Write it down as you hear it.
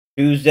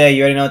Tuesday,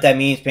 you already know what that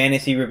means.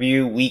 Fantasy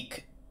review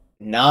week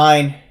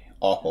 9.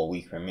 Awful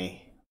week for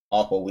me.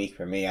 Awful week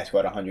for me. I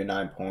scored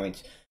 109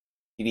 points.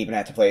 Didn't even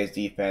have to play his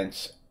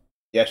defense.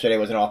 Yesterday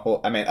was an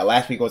awful.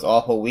 Last week was an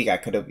awful week. I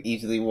could have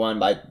easily won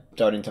by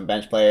starting some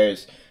bench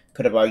players.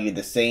 Could have argued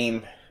the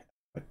same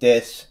with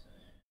this.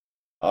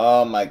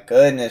 Oh my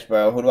goodness,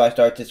 bro. Who do I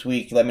start this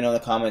week? Let me know in the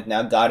comments.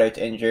 Now Goddard's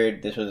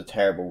injured. This was a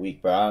terrible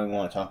week, bro. I don't even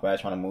want to talk about it. I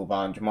just want to move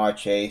on. Jamar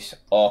Chase,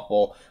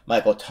 awful.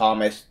 Michael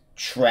Thomas,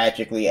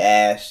 tragically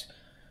ass.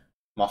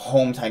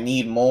 Mahomes, I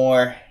need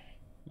more.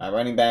 My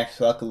running backs,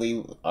 luckily,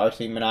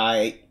 RC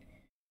Manai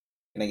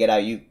gonna get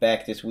Ayuk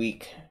back this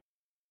week.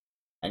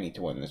 I need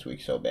to win this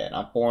week so bad.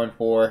 I'm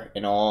 4-4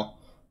 in all.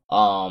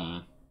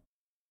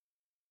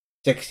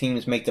 6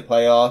 teams make the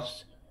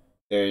playoffs.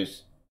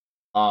 There's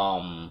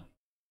 2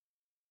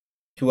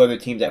 other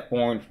teams at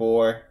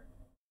 4-4.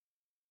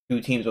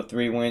 2 teams with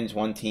 3 wins.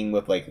 1 team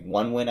with like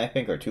 1 win, I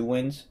think, or 2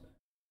 wins.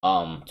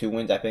 2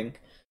 wins, I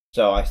think.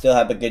 So I still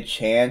have a good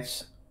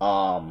chance.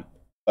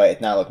 But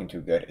it's not looking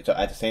too good. So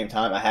at the same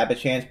time, I have a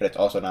chance, but it's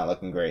also not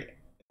looking great.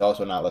 It's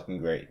also not looking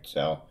great.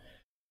 So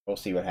we'll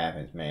see what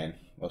happens, man.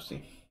 We'll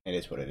see. It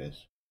is what it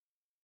is.